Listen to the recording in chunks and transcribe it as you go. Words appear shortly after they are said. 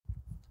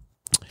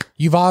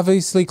you've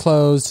obviously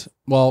closed,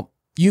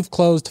 you've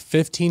closed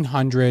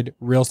 1,500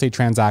 real estate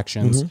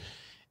transactions,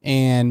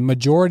 and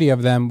majority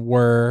of them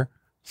were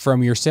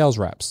from your sales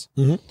reps.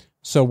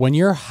 So when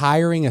you're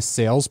hiring a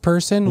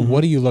salesperson, what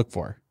do you look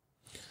for?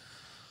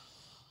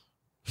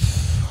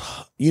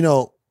 You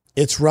know,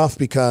 it's rough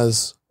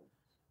because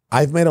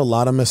I've made a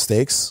lot of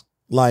mistakes.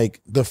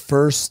 Like the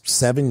first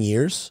 7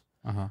 years,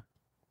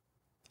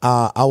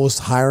 I was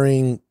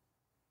hiring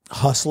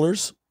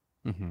hustlers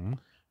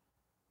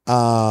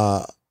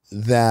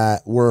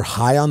that were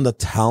high on the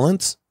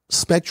talent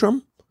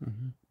spectrum,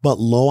 but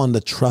low on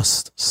the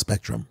trust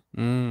spectrum.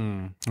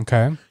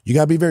 Okay. You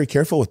got to be very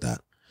careful with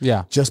that.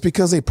 Yeah. Just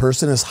because a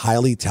person is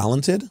highly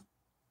talented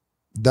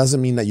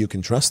doesn't mean that you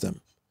can trust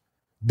them.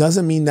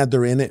 Doesn't mean that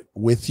they're in it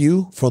with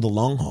you for the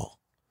long haul.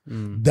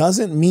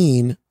 Doesn't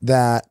mean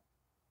that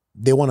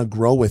they want to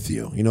grow with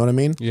you. You know what I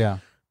mean? Yeah.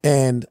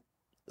 And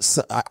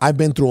so I've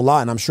been through a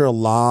lot, and I'm sure a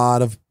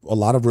lot of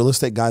real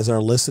estate guys that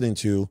are listening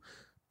to,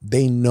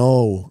 they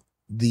know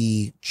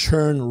the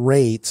churn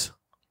rate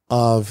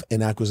of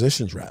an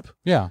acquisitions rep.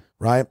 Yeah.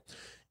 Right?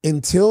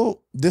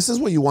 Until this is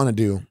what you want to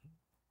do.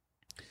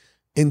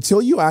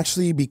 Until you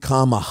actually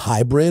become a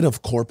hybrid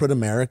of corporate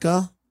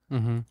America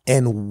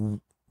and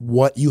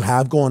what you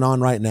have going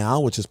on right now,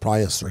 which is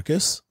probably a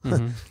circus. You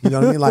know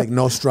what I mean? Like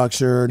no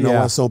structure,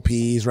 no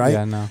SOPs, right?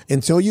 Yeah, no.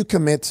 Until you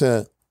commit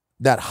to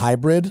that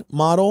hybrid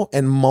model,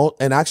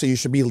 and actually you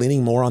should be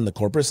leaning more on the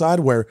corporate side,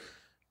 where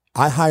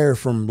I hire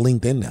from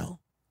LinkedIn now.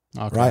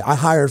 Okay. Right? I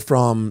hire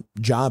from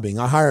Jobbing.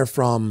 I hire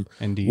from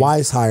Indeed.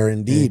 WiseHire,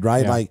 Indeed,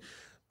 right? Yeah. Like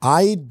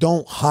I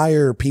don't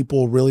hire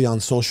people really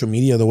on social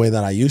media the way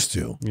that I used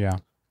to. Yeah.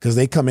 Because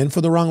they come in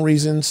for the wrong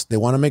reasons. They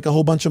want to make a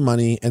whole bunch of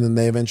money, and then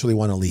they eventually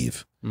want to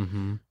leave.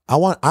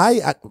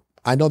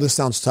 I know this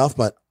sounds tough,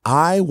 but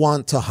I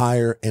want to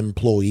hire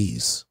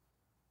employees.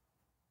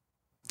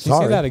 Can you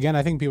say that again?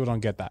 I think people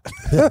don't get that.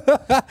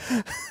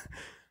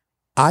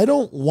 I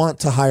don't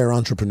want to hire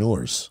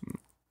entrepreneurs.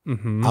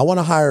 I want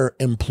to hire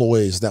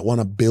employees that want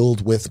to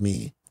build with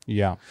me.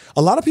 Yeah.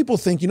 A lot of people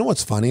think, you know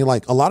what's funny?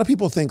 Like a lot of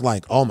people think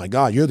like, oh my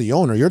God, you're the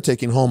owner. You're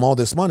taking home all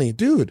this money.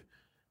 Dude,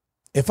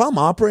 if I'm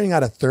operating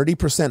at a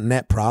 30%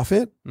 net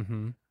profit,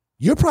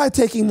 you're probably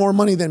taking more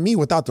money than me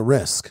without the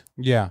risk.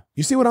 Yeah.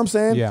 You see what I'm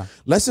saying? Yeah.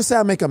 Let's just say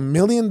I make $1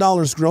 million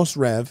gross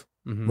rev,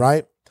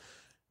 right?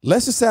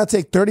 Let's just say I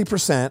take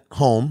 30%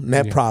 home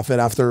net profit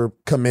after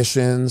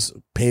commissions,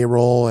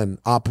 payroll, and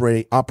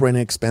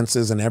operating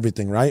expenses and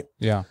everything, right?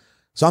 Yeah.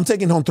 So I'm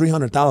taking home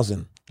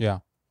 $300,000. Yeah.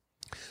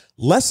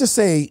 Let's just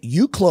say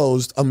you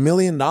closed $1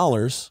 million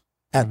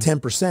at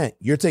 10%.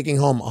 You're taking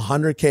home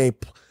 $100K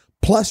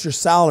plus your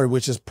salary,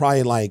 which is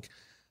probably like,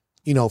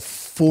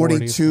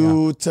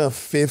 42 to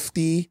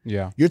 50.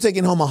 Yeah. You're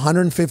taking home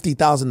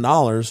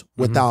 $150,000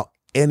 without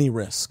any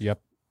risk.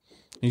 Yep.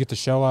 You get to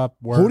show up,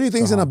 work. Who do you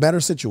think is in a better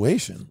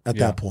situation at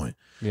that point?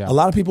 Yeah. A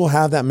lot of people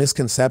have that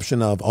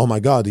misconception of, oh my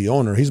God, the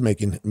owner, he's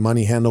making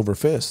money hand over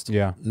fist.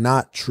 Yeah.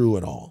 Not true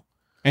at all.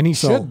 And he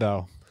should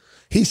though.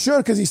 He should,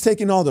 because he's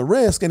taking all the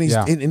risk, and he's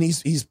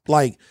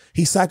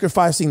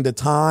sacrificing the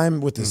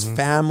time with his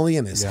family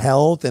and his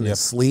health and his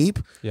sleep,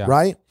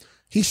 right?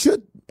 He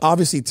should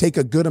obviously take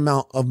a good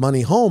amount of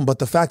money home, but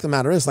the fact of the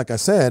matter is, like I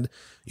said,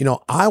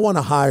 I want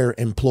to hire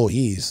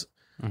employees.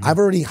 I've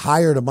already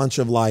hired a bunch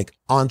of like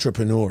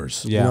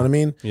entrepreneurs. You know what I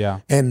mean? Yeah.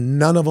 And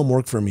none of them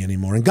work for me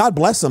anymore. And God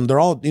bless them. They're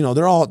all,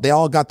 they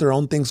all got their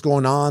own things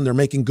going on. They're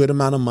making good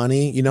amount of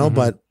money,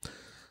 but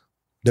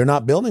they're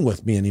not building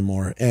with me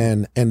anymore.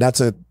 And that's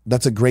a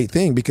great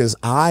thing, because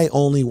I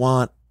only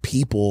want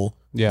people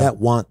that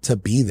want to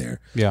be there.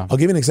 Yeah. I'll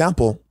give you an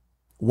example.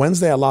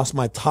 Wednesday, I lost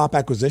my top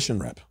acquisition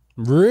rep.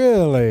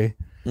 Really?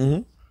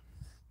 I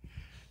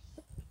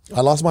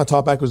lost my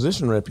top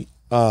acquisition rep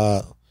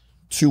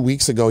 2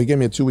 weeks ago. He gave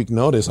me a 2-week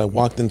notice. I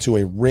walked into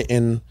a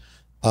written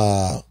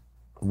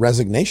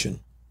resignation,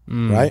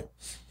 right?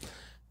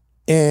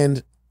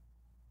 And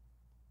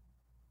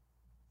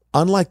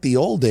unlike the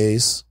old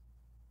days,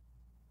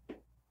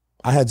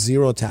 I had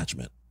zero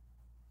attachment.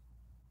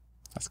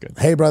 That's good.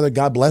 Hey, brother,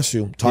 God bless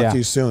you. Talk to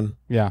you soon.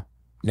 Yeah.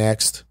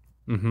 Next.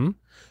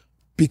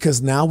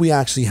 Because now we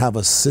actually have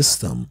a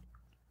system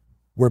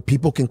where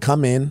people can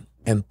come in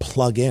and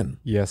plug in.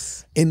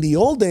 Yes. In the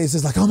old days,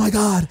 it's like, oh my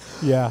God.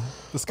 Yeah.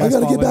 I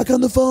got to get back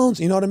on the phones.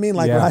 You know what I mean?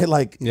 Like, right?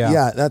 Like,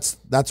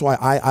 that's why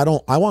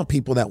I want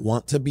people that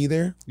want to be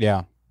there.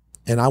 Yeah.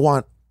 And I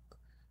want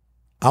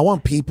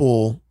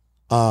people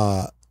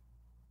that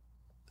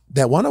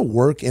want to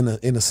work in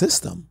a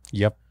system.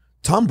 Yep.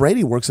 Tom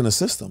Brady works in a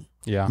system.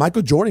 Yeah.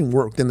 Michael Jordan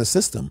worked in a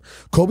system.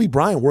 Kobe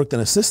Bryant worked in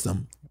a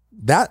system.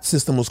 That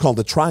system was called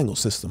the triangle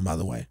system, by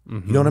the way.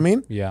 You know what I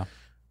mean? Yeah.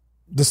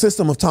 The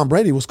system of Tom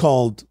Brady was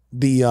called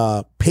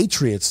the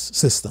Patriots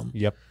system.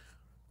 Yep.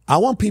 I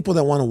want people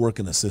that want to work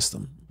in a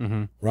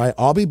system, right?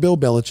 I'll be Bill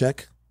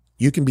Belichick.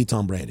 You can be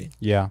Tom Brady.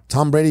 Yeah.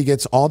 Tom Brady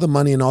gets all the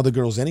money and all the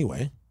girls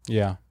anyway.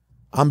 Yeah.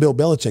 I'm Bill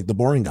Belichick, the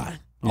boring guy.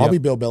 I'll be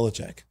Bill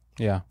Belichick.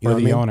 Yeah. You know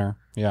or the owner.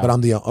 Yeah. But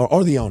I'm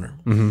the owner.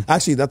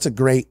 Actually, that's a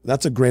great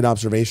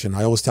observation.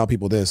 I always tell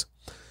people this.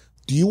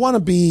 Do you want to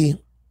be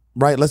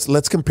right,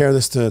 let's compare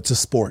this to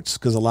sports,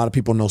 because a lot of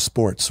people know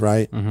sports,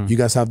 right? Mm-hmm. You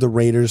guys have the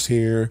Raiders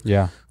here.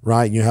 Yeah.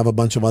 Right? You have a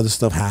bunch of other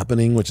stuff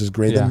happening, which is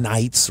great. Yeah. The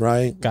Knights,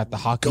 right? Got the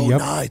hockey. Go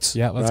Knights.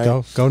 Yeah, let's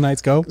go. Go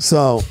Knights, go.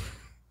 So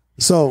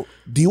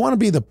do you want to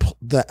be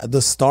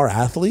the star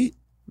athlete?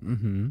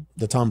 Mm-hmm.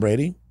 The Tom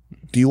Brady?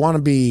 Do you want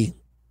to be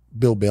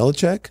Bill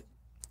Belichick?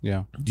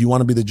 Yeah. Do you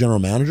want to be the general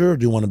manager, or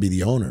do you want to be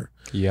the owner?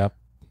 Yep.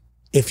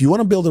 If you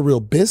want to build a real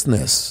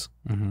business,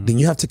 then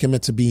you have to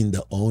commit to being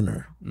the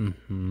owner.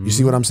 Mm-hmm. You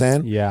see what I'm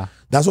saying? Yeah.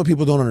 That's what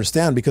people don't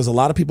understand, because a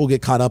lot of people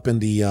get caught up in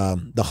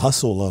the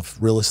hustle of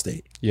real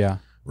estate. Yeah.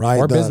 Right.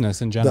 Or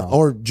business in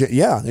general.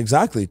 Yeah,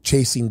 exactly.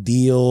 Chasing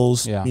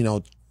deals, yeah.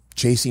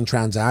 Chasing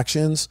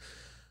transactions.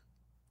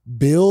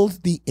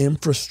 Build the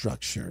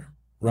infrastructure,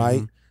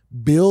 right?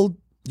 Mm-hmm. Build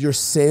your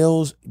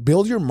sales,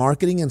 build your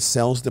marketing and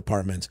sales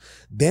departments,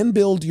 then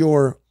build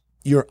your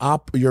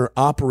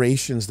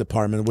operations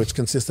department, which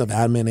consists of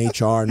admin,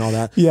 HR, and all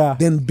that. Yeah.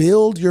 Then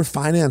build your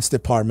finance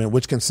department,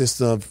 which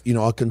consists of,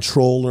 a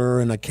controller,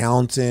 an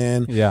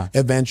accountant,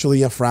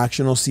 eventually a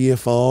fractional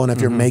CFO. And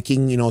if you're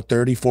making,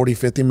 30, 40,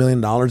 $50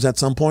 million at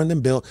some point,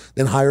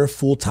 then hire a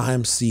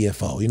full-time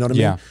CFO. You know what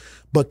I mean?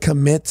 But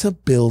commit to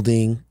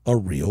building a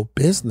real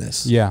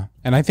business. Yeah.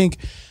 And I think,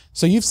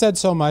 so you've said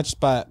so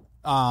much, but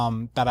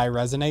that I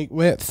resonate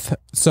with.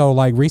 So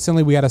like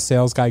recently we had a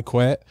sales guy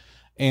quit,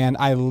 and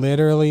I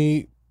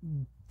literally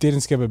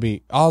didn't skip a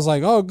beat. I was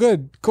like, oh,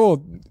 good,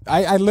 cool.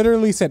 I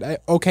literally said,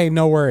 okay,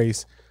 no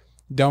worries.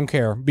 Don't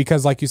care.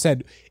 Because like you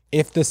said,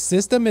 if the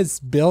system is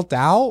built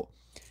out,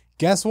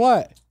 guess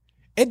what?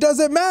 It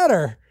doesn't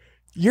matter.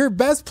 Your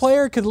best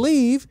player could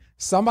leave,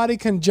 somebody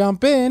can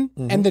jump in,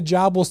 and the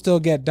job will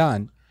still get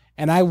done.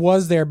 And I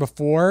was there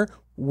before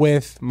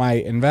with my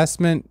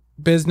investment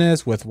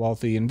business, with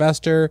Wealthy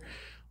Investor,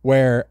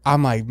 where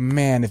I'm like,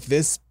 man, if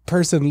this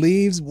person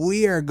leaves,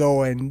 we are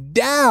going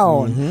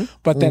down.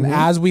 But then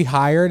as we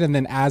hired, and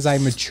then as I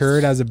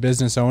matured as a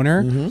business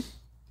owner,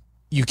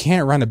 you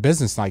can't run a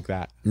business like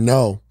that.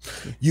 No,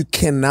 you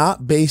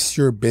cannot base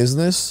your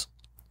business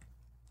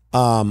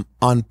on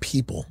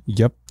people.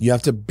 Yep. You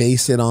have to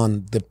base it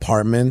on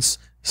departments,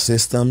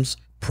 systems,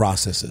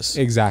 processes.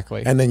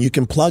 Exactly. And then you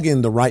can plug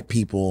in the right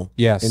people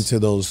into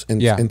those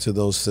into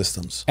those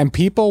systems. And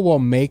people will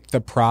make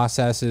the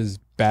processes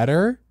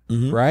better,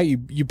 right?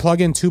 You plug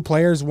in 2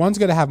 players, one's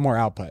going to have more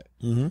output.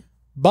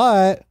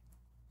 But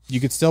you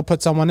could still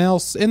put someone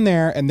else in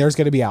there, and there's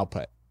going to be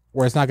output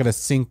where it's not going to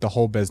sink the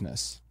whole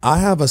business. I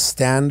have a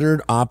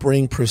standard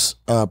operating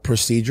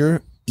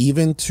procedure,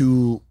 even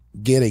to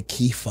get a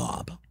key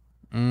fob.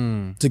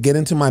 To get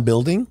into my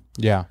building,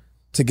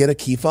 to get a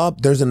key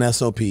fob, there's an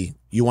SOP.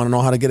 You want to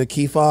know how to get a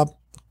key fob?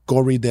 Go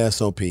read the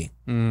SOP.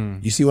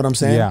 You see what I'm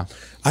saying? Yeah.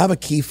 I have a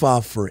key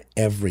fob for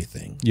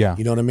everything. Yeah.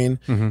 You know what I mean?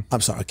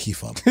 I'm sorry, a key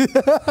fob.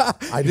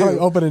 I do.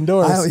 Opening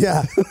doors.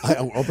 I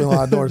open a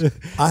lot of doors.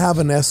 I have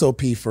an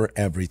SOP for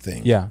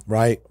everything. Yeah.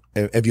 Right?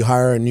 If you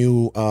hire a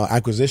new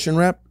acquisition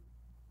rep,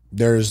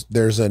 there's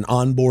an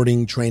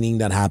onboarding training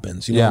that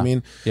happens. You know what I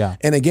mean? Yeah.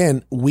 And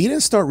again, we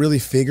didn't start really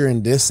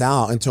figuring this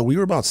out until we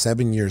were about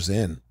 7 years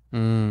in.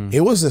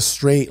 It was a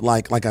straight,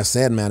 like I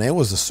said, man, it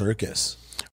was a circus.